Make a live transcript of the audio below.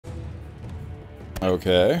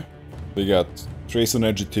Okay. We got Trace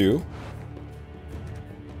Energy 2.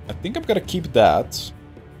 I think I'm gonna keep that.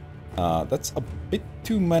 That's a bit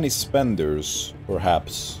too many spenders,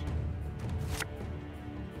 perhaps.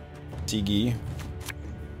 Tigi.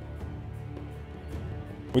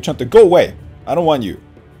 Witch Hunter, go away! I don't want you.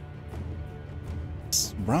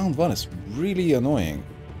 This round 1 is really annoying.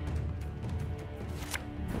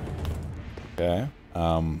 Okay.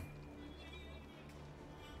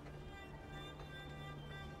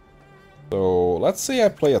 So let's say I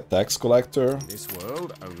play a tax collector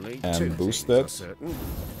and boost it.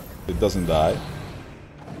 It doesn't die.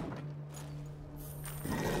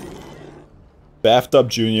 Bathtub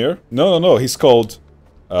Junior. No, he's called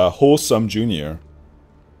Wholesome Junior.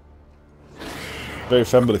 Very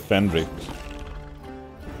family friendly.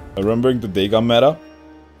 Remembering the Dagon meta?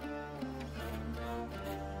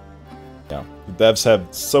 Yeah, the devs have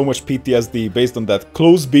so much PTSD based on that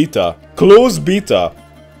closed beta. Closed beta!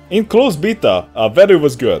 In closed beta, Vetter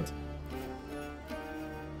was good.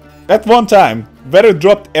 At one time, Vetter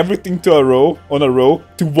dropped everything to a row, on a row,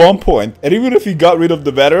 to 1 point. And even if he got rid of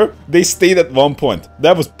the Vetter, they stayed at 1 point.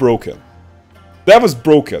 That was broken. That was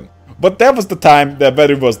broken. But that was the time that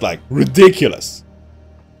Vetter was like, ridiculous.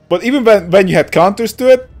 But even when you had counters to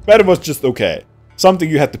it, Vetter was just okay. Something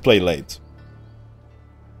you had to play late.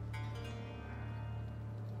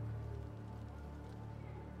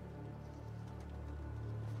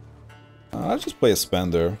 I'll just play a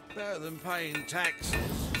spender. Better than paying taxes.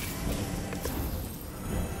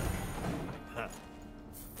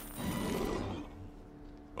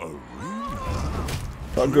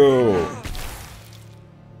 I'll go.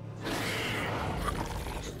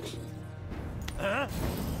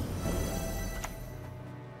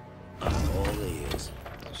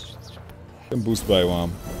 Can boost by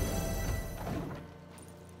 1.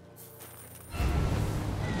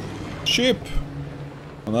 Ship.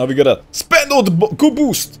 And now we gotta spend all the go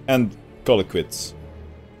boost and call it quits.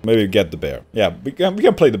 Maybe get the bear. Yeah, we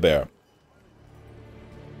can play the bear.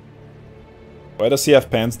 Why does he have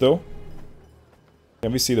pants though?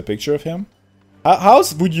 Can we see the picture of him? How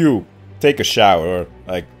would you take a shower?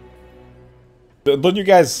 Like, don't you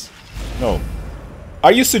guys know?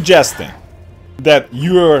 Are you suggesting that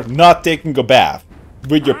you're not taking a bath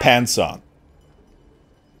with your pants on?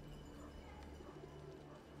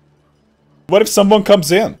 What if someone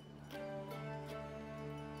comes in?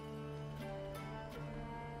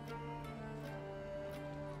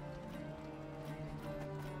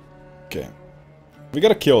 Okay. We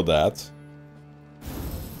gotta kill that.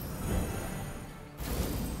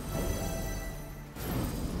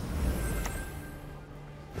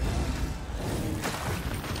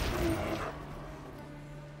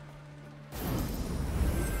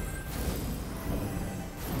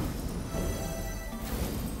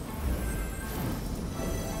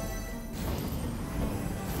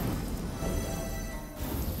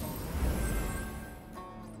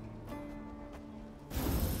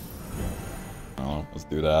 Let's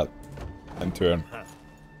do that. And turn.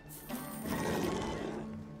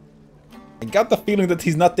 I got the feeling that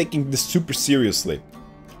he's not taking this super seriously.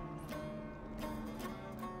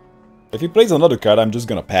 If he plays another card, I'm just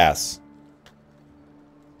gonna pass.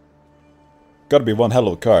 Gotta be one hell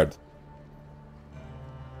of a card.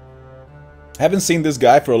 Haven't seen this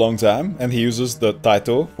guy for a long time, and he uses the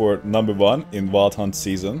title for #1 in Wild Hunt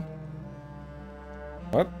season.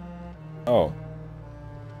 What? Oh.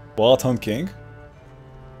 Wild Hunt King?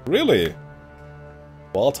 Really?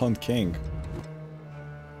 Wild Hunt King.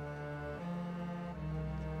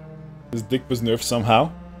 His dick was nerfed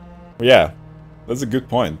somehow? Yeah, that's a good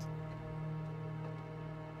point.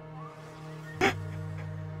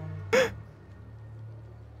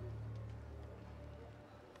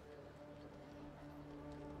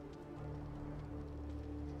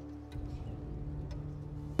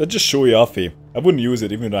 That's just showy offy. I wouldn't use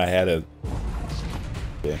it even though I had it.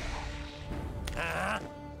 Okay.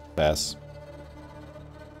 Pass.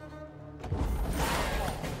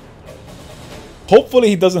 Hopefully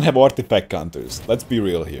he doesn't have artifact counters. Let's be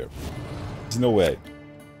real here. There's no way.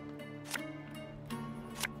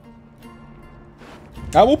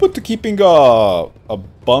 I'm open to keeping a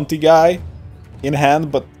bounty guy in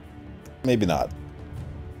hand, but maybe not.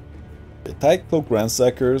 Okay, Tight Cloak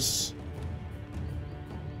Ransackers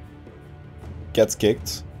gets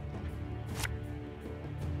kicked.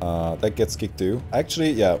 That gets kicked too.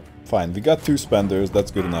 Actually, yeah, fine. We got 2 spenders. That's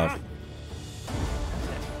good enough.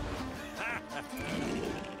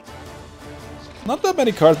 Not that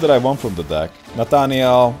many cards that I want from the deck.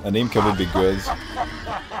 Nathaniel and Imka would be good.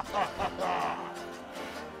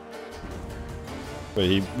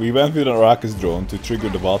 Wait, we went with an Arrakis drone to trigger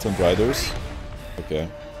the Vault and Riders. Okay.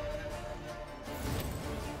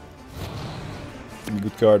 Give me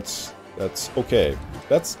good cards. That's okay.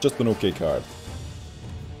 That's just an okay card.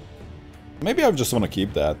 Maybe I just want to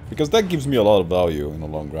keep that, because that gives me a lot of value in the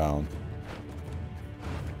long run.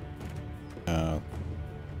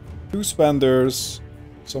 2 spenders.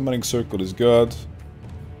 Summoning Circle is good.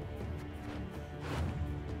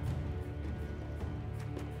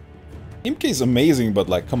 Imke is amazing, but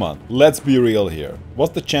like, come on. Let's be real here.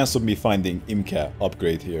 What's the chance of me finding Imke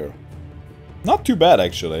upgrade here? Not too bad,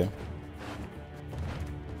 actually.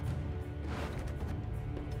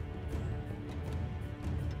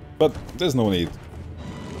 But there's no need.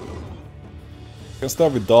 Can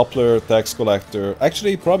start with Doppler, Tax Collector.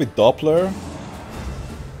 Actually, probably Doppler.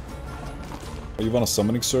 Oh, you want a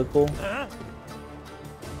Summoning Circle? I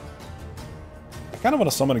kind of want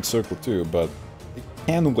a Summoning Circle too, but it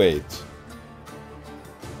can wait.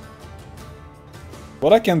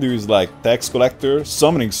 What I can do is like Tax Collector,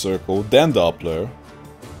 Summoning Circle, then Doppler.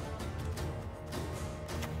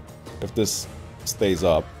 If this stays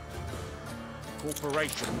up.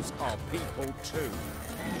 Corporations are people too.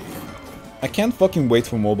 I can't fucking wait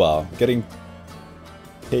for mobile. Getting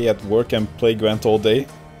pay at work and play Gwent all day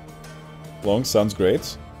long sounds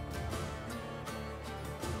great.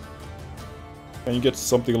 Can you get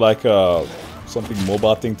something like something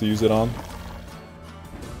mobile thing to use it on?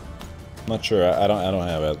 Not sure. I don't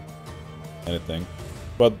have it. Anything.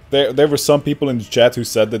 But there were some people in the chat who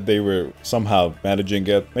said that they were somehow managing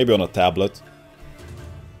it, maybe on a tablet.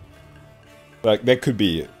 Like, that could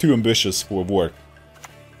be too ambitious for work.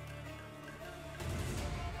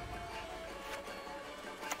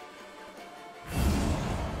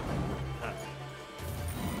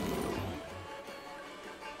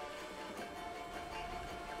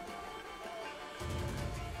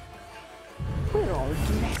 We're all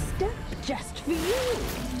dressed up just for you.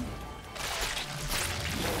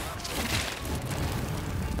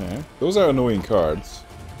 Okay. Those are annoying cards.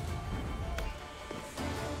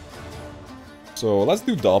 So let's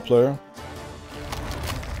do Doppler.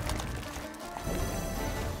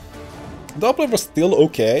 Doppler was still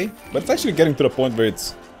okay, but it's actually getting to the point where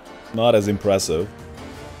it's not as impressive.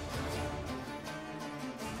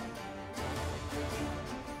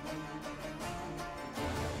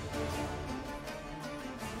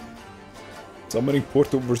 Summoning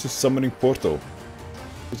Porto versus Summoning Porto.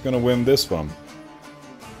 Who's gonna win this one?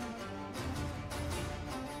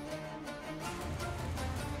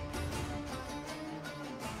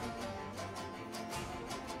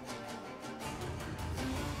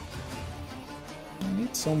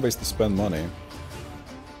 Some ways to spend money.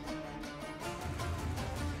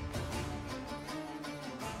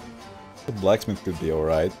 The blacksmith could be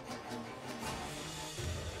alright.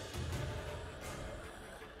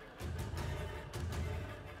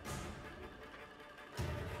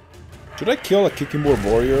 Should I kill a Kikimor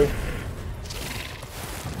warrior?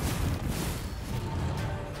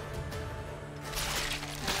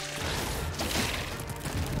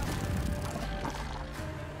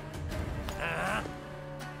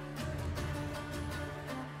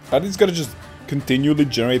 Are these gonna just continually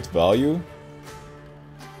generate value?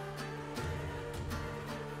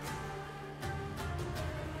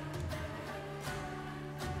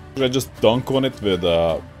 Should I just dunk on it with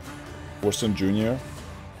Orson Jr.?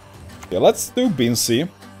 Yeah, let's do Bincy.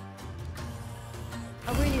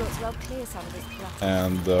 I really ought to well clear some of this clutter.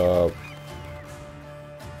 And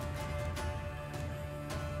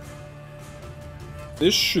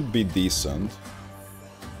this should be decent.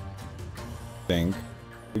 I think.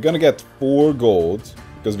 We're gonna get 4 gold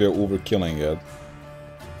because we are overkilling it.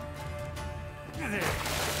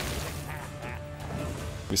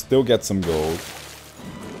 We still get some gold.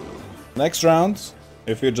 Next round,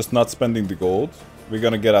 if we're just not spending the gold, we're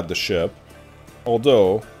gonna get at the ship.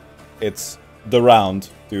 Although, it's the round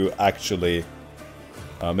to actually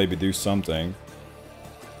maybe do something.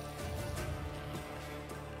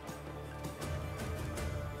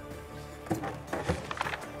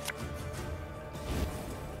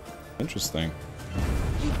 Interesting.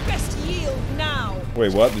 You best yield now.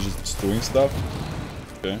 Wait, what? They're just doing stuff?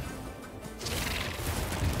 Okay.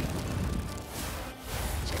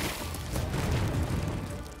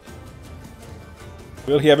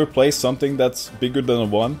 Will he ever play something that's bigger than a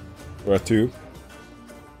 1? Or a 2?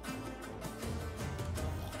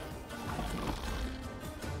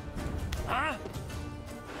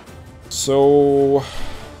 So...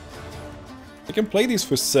 I can play these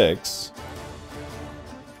for 6.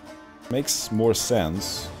 Makes more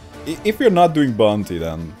sense. If you're not doing bounty,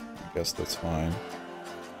 then I guess that's fine.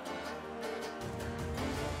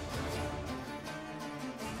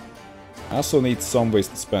 I also need some ways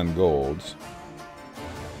to spend gold.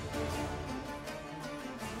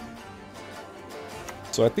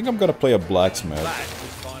 So I think I'm gonna play a blacksmith.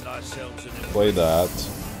 Play that.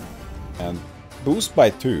 And boost by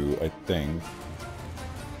 2, I think.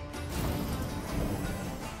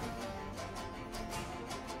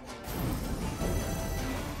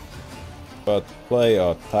 But play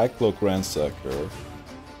a Tycloak Ransacker.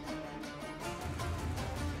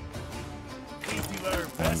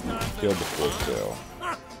 And kill the Forktail.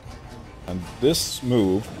 And this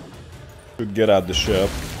move should get out the ship.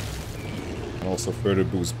 And also further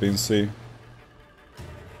boost Bincy.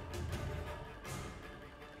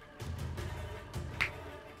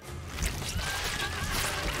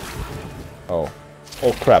 Oh.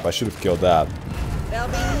 Oh crap, I should have killed that. There'll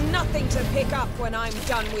be nothing to pick up when I'm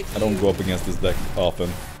done with you. I don't go up against this deck often.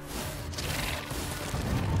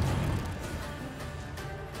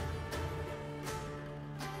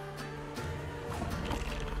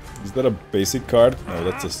 Is that a basic card? No,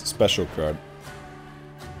 that's a special card.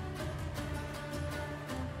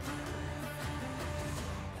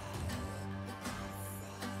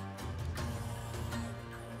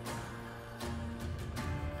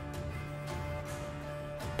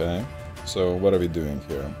 Okay, so what are we doing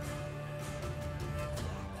here?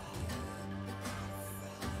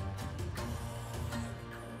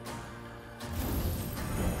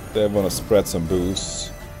 They want to spread some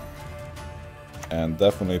boosts. And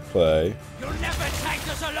definitely play. You'll never take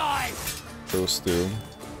us alive! Those two.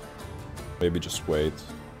 Maybe just wait.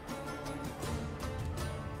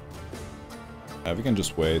 Yeah, we can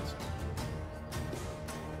just wait.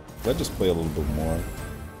 Let's just play a little bit more.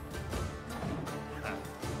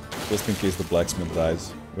 Just in case the blacksmith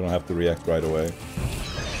dies. We don't have to react right away.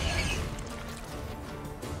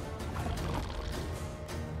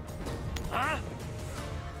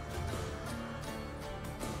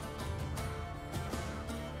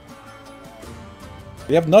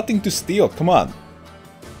 We have nothing to steal, come on.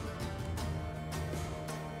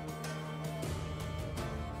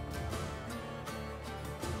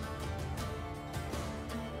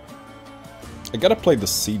 I gotta play the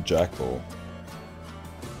Sea Jackal.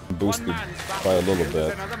 Boost it by a little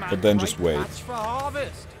bit, but then just wait.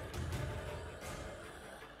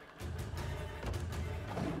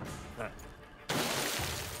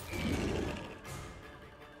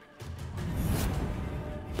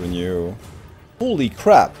 Renew. Holy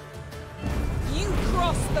crap! You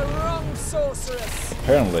crossed the wrong sorceress.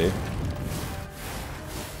 Apparently.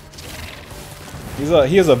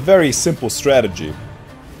 He has a very simple strategy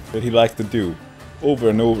that he likes to do over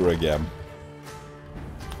and over again.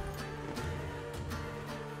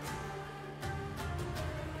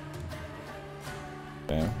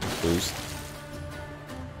 Okay, boost.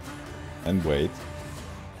 And wait.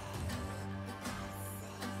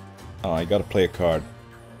 Oh, I gotta play a card.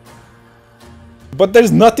 But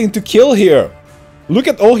there's nothing to kill here! Look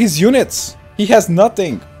at all his units! He has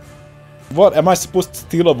nothing! What, am I supposed to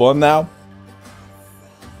steal a 1 now?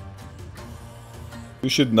 You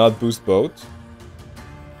should not boost both.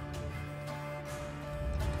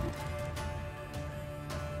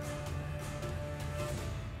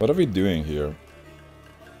 What are we doing here?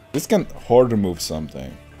 This can hard remove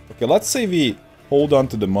something. Okay, let's say we hold on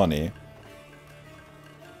to the money.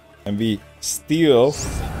 And we steal...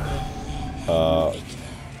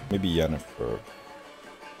 maybe Yennefer.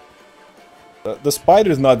 The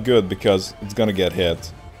spider is not good because it's gonna get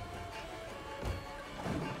hit.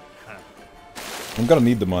 I'm gonna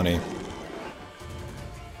need the money.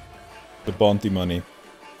 The bounty money.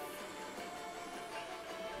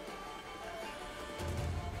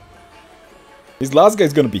 This last guy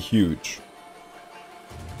is gonna be huge.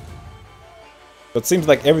 But seems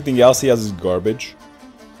like everything else he has is garbage.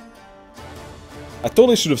 I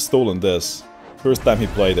totally should have stolen this. First time he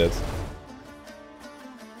played it.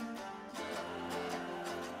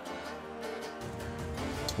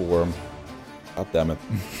 Swarm. God damn it.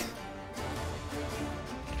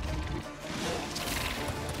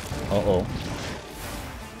 Uh-oh.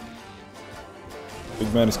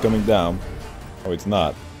 Big man is coming down. Oh, it's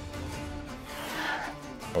not.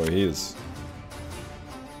 Oh, he is.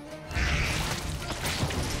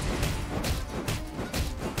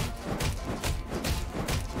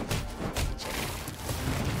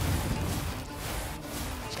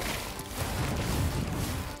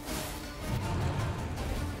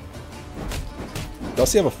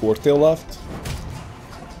 Does he have a Forktail left?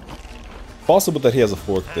 Possible that he has a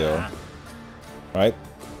Forktail. Right?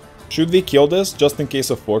 Should we kill this just in case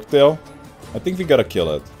of Forktail? I think we gotta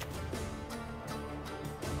kill it.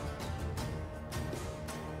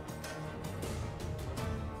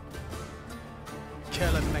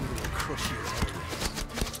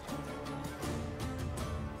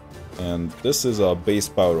 And this is a base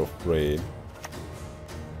power of Prey.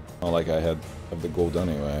 Not like I have the gold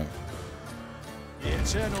anyway. The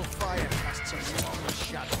eternal fire casts us on the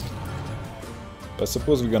shadow. I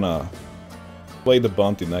suppose we're gonna play the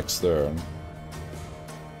bounty next turn.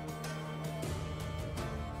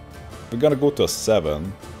 We're gonna go to a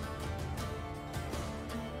 7.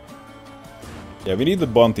 Yeah, we need the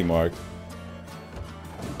bounty mark.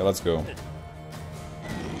 Okay, let's go.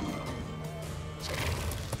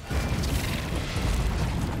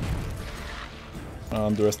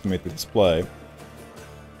 Underestimated his play.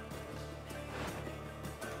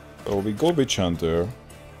 So we go Witch Hunter.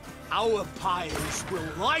 Our pyres will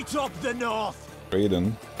light up the north.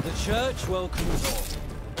 Raiden. The church welcomes all.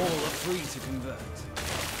 All are free to convert.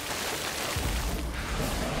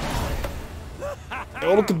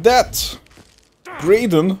 Oh, look at that!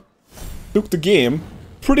 Raiden took the game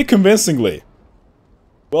pretty convincingly.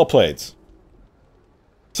 Well played.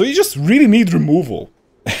 So you just really need removal.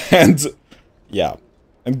 And yeah.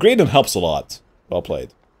 And Graydon helps a lot. Well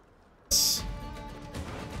played.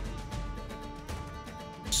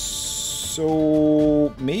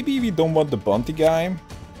 So maybe we don't want the bounty guy.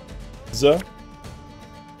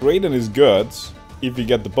 Graydon is good if we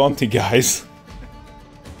get the bounty guys.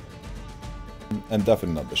 And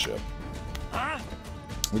definitely not the ship.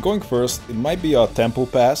 We're going first. It might be a temple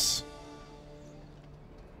pass.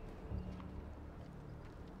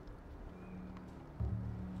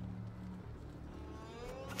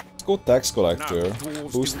 Let's go tax collector.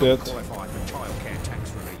 Boost it.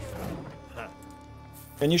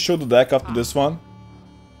 Can you show the deck after this one?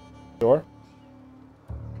 Sure.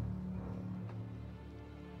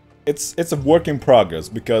 It's a work in progress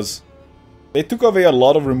because they took away a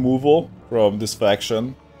lot of removal from this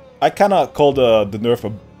faction. I cannot call the nerf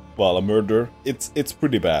a murder. It's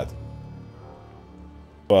pretty bad.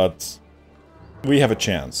 But we have a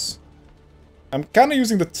chance. I'm kind of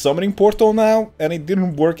using the summoning portal now, and it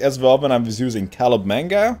didn't work as well when I was using Caleb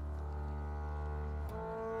Manga.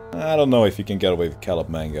 I don't know if you can get away with Caleb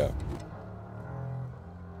Manga.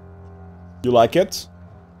 You like it?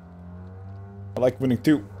 I like winning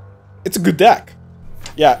too. It's a good deck.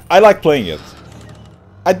 Yeah, I like playing it.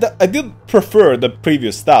 I did prefer the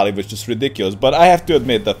previous style, it was just ridiculous, but I have to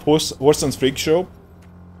admit that Horse and Freak Show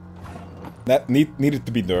that needed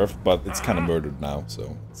to be nerfed, but it's kind of murdered now,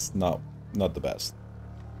 so it's not the best.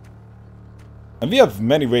 And we have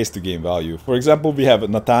many ways to gain value. For example, we have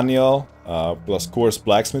Nathaniel plus Coarse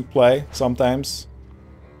Blacksmith play sometimes.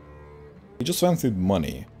 He just went with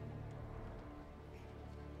money.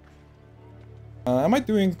 Am I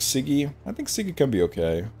doing Siggy? I think Siggy can be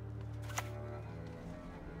okay.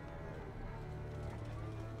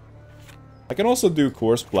 I can also do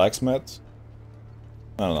Coarse Blacksmith.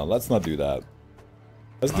 I don't know, let's not do that.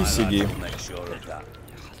 Let's do Siggy.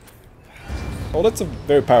 Oh, that's a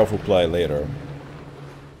very powerful play later.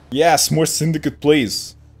 Yes, more Syndicate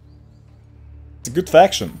plays. It's a good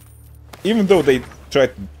faction. Even though they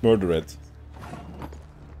tried to murder it.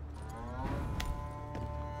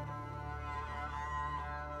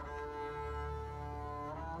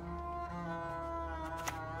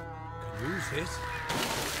 Can use this.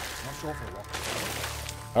 Not sure for what.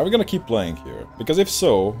 Are we gonna keep playing here? Because if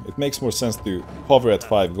so, it makes more sense to hover at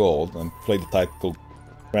 5 gold and play the tactical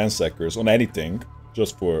ransackers on anything,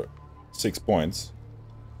 just for 6 points.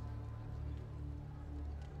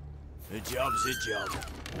 The job's a job.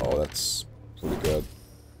 Oh, that's pretty good.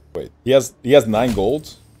 Wait, he has 9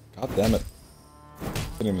 gold? God damn it.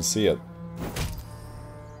 Didn't even see it.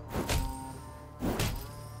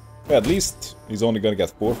 Yeah, at least he's only gonna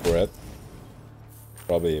get 4 for it.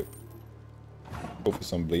 Probably go for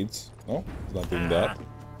some bleeds. No, he's not doing that.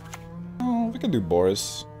 Oh, we can do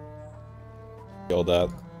Boris. Kill that.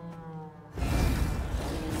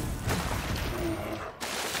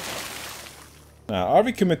 Now, are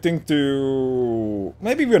we committing to...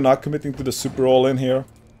 Maybe we're not committing to the super all-in here.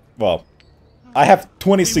 Well, I have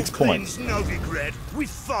 26 points. No regret with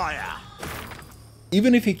fire.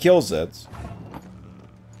 Even if he kills it...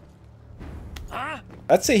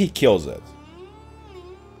 Let's say he kills it.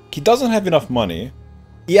 He doesn't have enough money.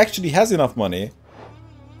 He actually has enough money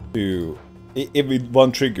to, if with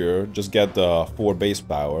one trigger, just get the 4 base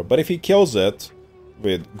power. But if he kills it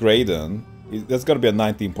with Graydon, that's gonna be a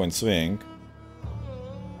 19-point swing,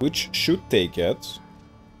 which should take it.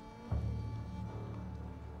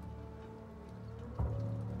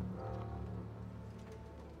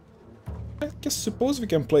 I guess suppose we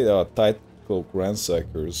can play the Tactical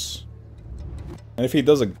Ransackers. And if he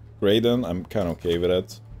does a Graydon, I'm kind of okay with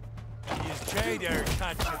it.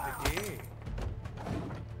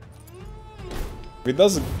 If he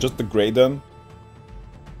does just the Graydon,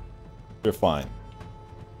 we're fine.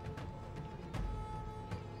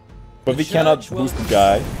 But we cannot boost the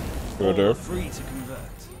guy further. All are free to convert.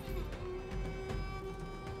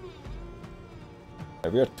 Yeah,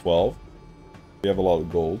 we are 12. We have a lot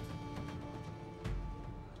of gold.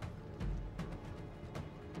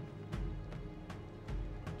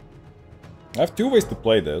 I have two ways to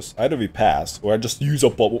play this. Either we pass, or I just use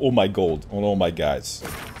up all my gold on all my guys.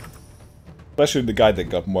 Especially the guy that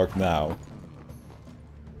got marked now.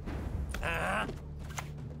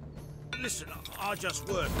 Listen, I just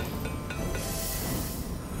work.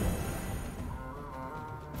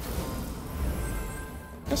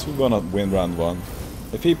 Guess we're gonna win round 1.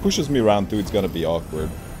 If he pushes me round 2, it's gonna be awkward.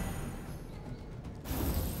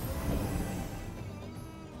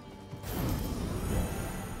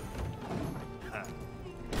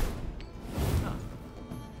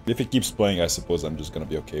 If he keeps playing, I suppose I'm just gonna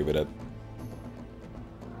be okay with it.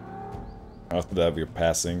 After that, we're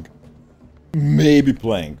passing. Maybe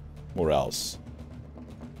playing. Or else.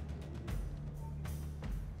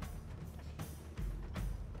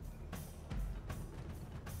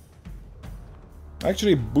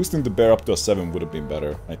 Actually, boosting the bear up to a 7 would have been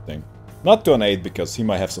better, I think. Not to an 8, because he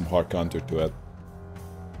might have some hard counter to it.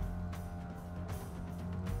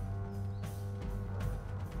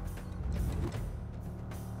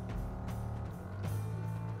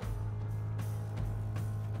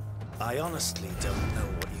 I honestly don't know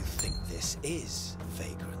what you think this is,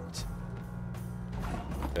 Vagrant.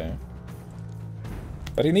 Okay.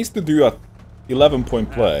 But he needs to do a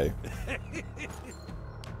 11-point play.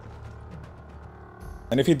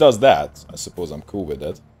 And if he does that, I suppose I'm cool with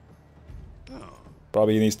it.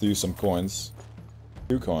 Probably he needs to use some coins.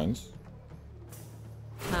 2 coins.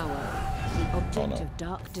 Power, the object of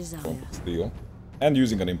dark desire. Don't steal. And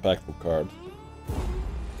using an impactful card.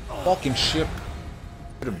 Fucking ship.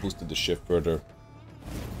 Could have boosted the ship further.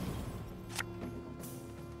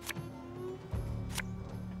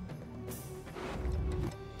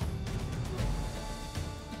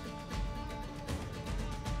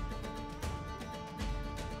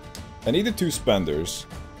 I needed 2 spenders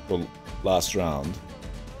for last round.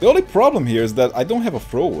 The only problem here is that I don't have a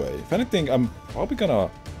throwaway. If anything, I'm probably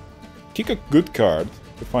gonna kick a good card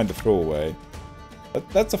to find the throwaway.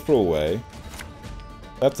 That's a throwaway.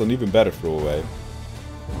 That's an even better throwaway.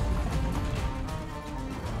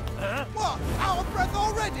 What? Out of breath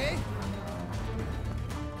already?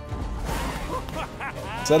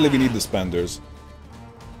 Sadly, we need the spenders.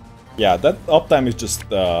 Yeah, that uptime is just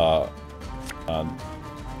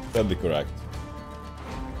sadly correct.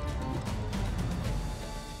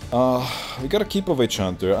 We gotta keep a witch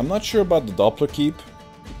hunter. I'm not sure about the Doppler keep.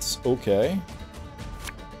 It's okay.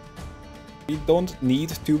 We don't need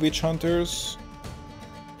 2 witch hunters,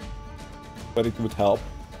 but it would help.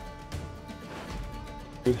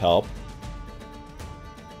 Could help.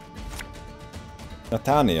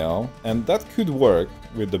 Nathaniel, and that could work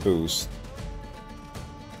with the boost.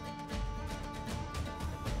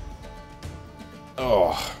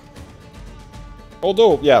 Oh.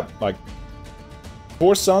 Although, yeah, like,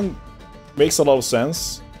 Poor Sun makes a lot of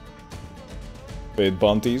sense with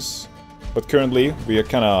bounties, but currently we are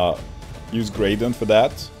kinda use Graydon for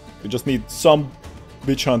that. We just need some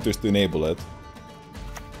witch hunters to enable it.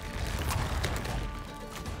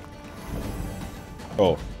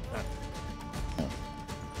 Oh.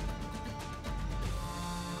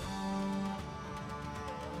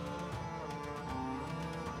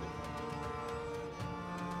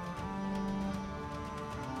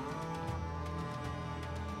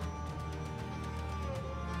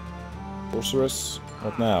 Sorceress,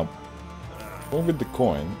 what now? Go with the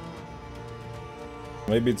coin.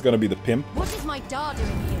 Maybe it's gonna be the pimp. What is my da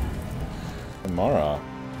doing here? And Mara.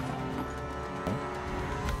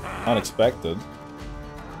 Unexpected.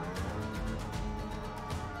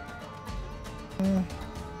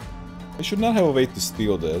 I should not have a way to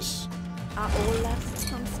steal this. Are all lasts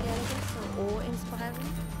from skeletons or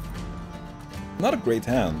awe-inspiring? Not a great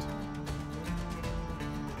hand.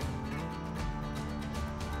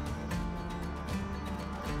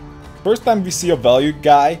 First time we see a value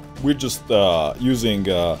guy, we're just using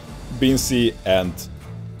Beansy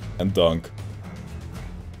and Dunk.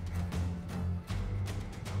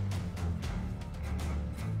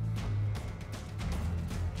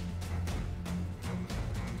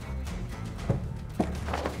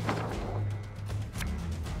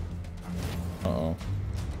 Uh-oh.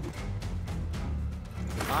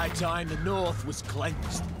 High time the north was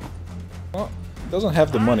cleansed. Well, doesn't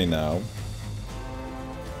have the money now.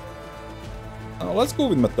 Let's go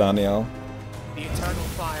with Nathaniel. The eternal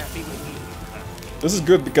fire be with you. This is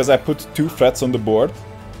good because I put 2 threats on the board.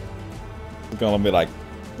 I'm gonna be like,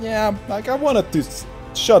 yeah, like I wanted to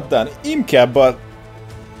shut down Imca, but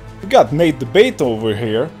We got Nate the Bait over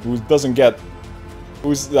here, who doesn't get...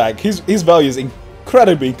 Who's like, his value is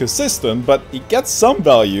incredibly inconsistent, but he gets some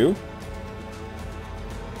value.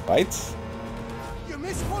 Right? You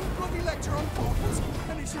miss one bloody lecture on portals,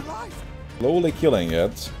 and it's your life. Slowly killing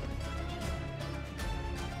it.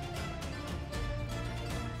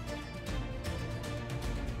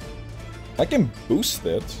 I can boost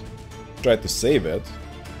it. Try to save it.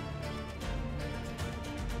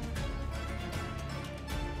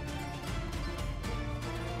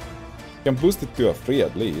 Can boost it to a 3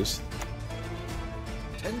 at least.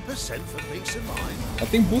 10% for peace of mind. I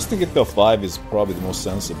think boosting it to a 5 is probably the most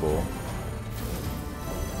sensible.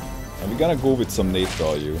 And we're gonna go with some Nate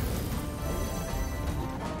value.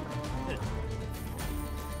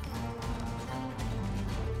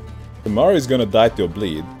 Tomorrow is gonna die to a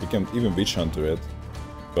bleed. We can even Witch Hunter it.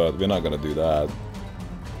 But we're not gonna do that.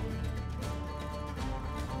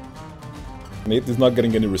 Nate is not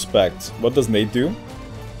getting any respect. What does Nate do?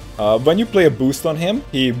 When you play a boost on him,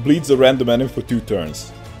 he bleeds a random enemy for 2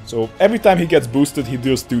 turns. So every time he gets boosted, he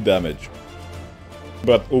deals 2 damage.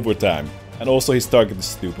 But over time. And also his target is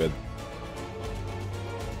stupid.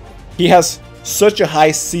 He has such a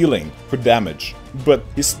high ceiling for damage, but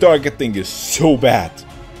his targeting is so bad.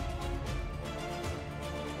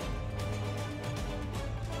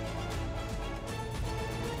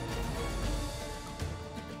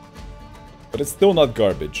 But it's still not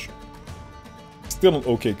garbage. Still an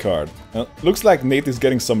okay card. Looks like Nate is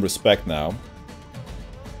getting some respect now.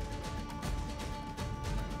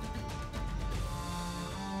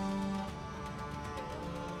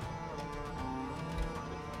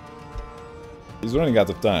 He's running out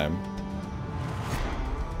of time.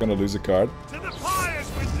 Gonna lose a card. To the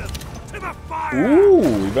fires, Winston! To the fire!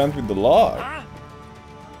 Ooh, he went with the log.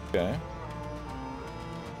 Okay.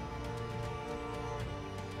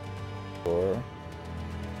 Or...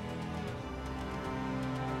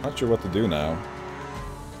 Not sure what to do now.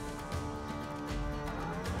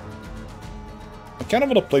 I kind of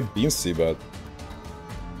want to play Beansy, but...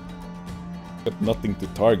 got nothing to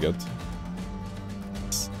target.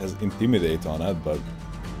 It has Intimidate on it, but...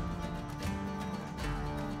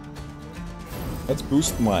 Let's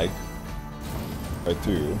boost Mike by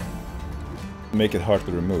 2. Make it hard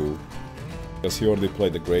to remove. Because he already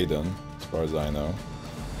played the Graydon, as far as I know.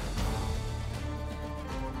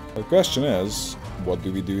 The question is, what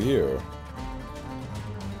do we do here?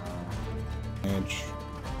 Edge.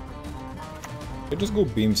 We just go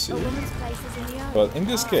Beamsy. But in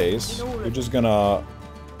this case, we're just gonna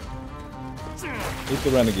hit the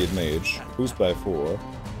Renegade Mage, boost by 4.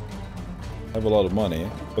 Have a lot of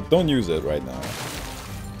money, but don't use it right now.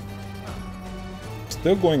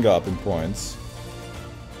 Still going up in points.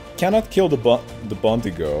 Cannot kill the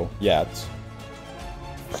Bounty Girl yet.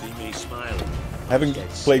 See me smiling. Having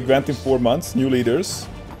played Gwent in 4 months, new leaders,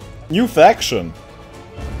 new faction.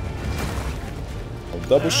 A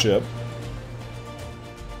double ship.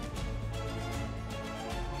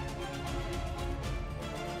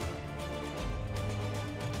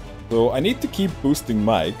 So I need to keep boosting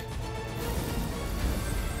Mike.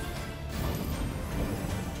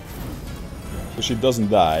 So she doesn't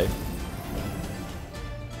die.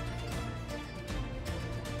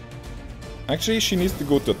 Actually, she needs to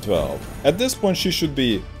go to 12. At this point, she should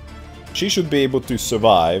be able to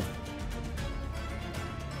survive.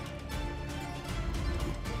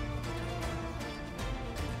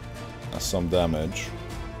 Some damage.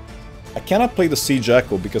 I cannot play the Sea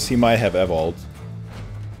Jackal because he might have evolved.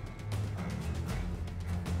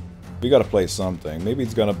 We gotta play something. Maybe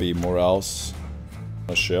it's gonna be Morales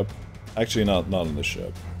on a ship. Actually, not on the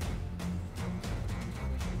ship.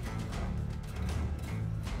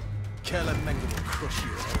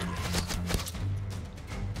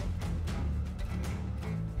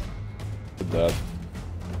 That.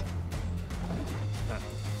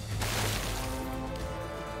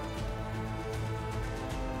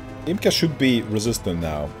 Imka should be resistant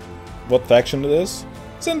now. What faction it is?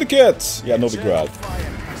 Syndicates! Yeah, Novigrad.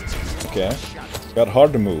 Okay. Got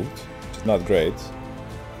hard removed, which is not great.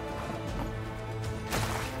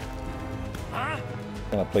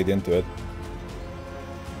 Kinda played into it.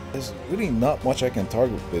 There's really not much I can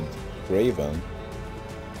target with Raven.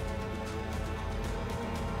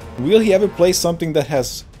 Will he ever play something that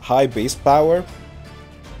has high base power?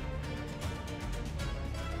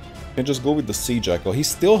 Can just go with the Sea Jackal. He's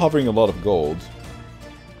still hovering a lot of gold.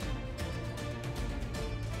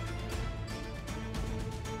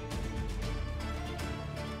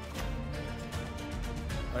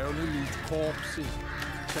 I only need corpses.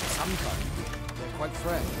 But sometimes they're quite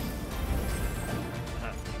fresh.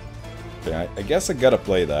 Okay, I guess I gotta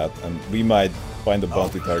play that, and we might find the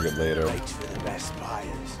bounty target later. Wait for the best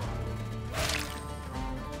buyers.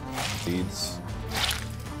 Leads.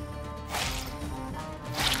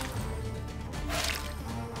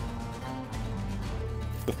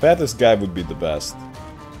 The fattest guy would be the best.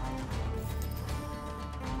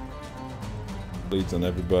 Leads on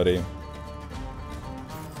everybody.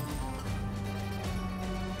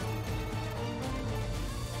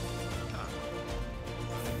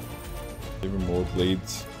 Even more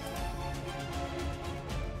bleeds.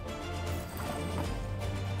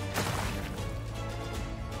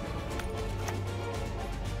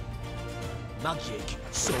 Magic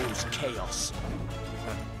sows chaos.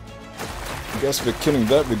 Guess we're killing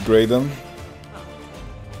that with Graydon.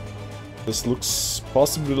 This looks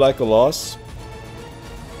possibly like a loss.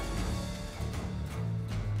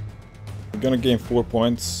 We're gonna gain 4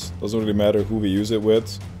 points. Doesn't really matter who we use it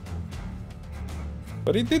with.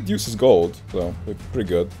 But he did use his gold, so we're pretty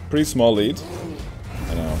good. Pretty small lead.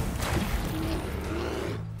 I know.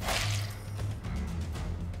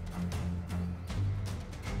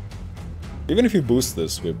 Even if you boost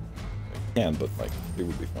this, we can, but like, it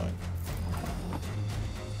would be fine.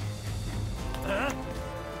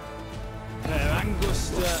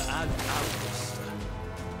 Angusta and Augusta.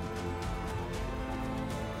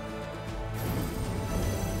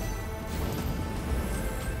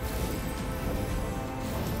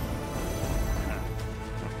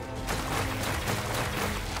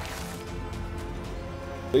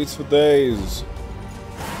 Leads for days.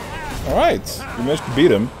 Alright, we managed to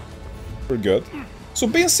beat him. Pretty good. So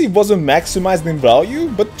BNC wasn't maximized in value,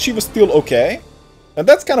 but she was still okay. And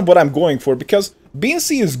that's kind of what I'm going for, because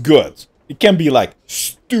BNC is good. It can be like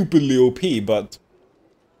stupidly OP, but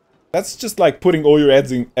that's just like putting all your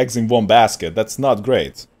eggs in one basket. That's not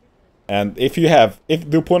great. And if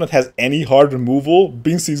the opponent has any hard removal,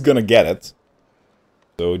 BNC is gonna get it.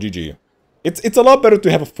 So GG. It's a lot better to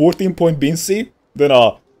have a 14-point BNC than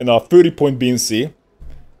a 30-point BNC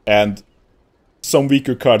and some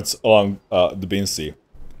weaker cards along the BNC.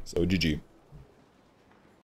 So GG.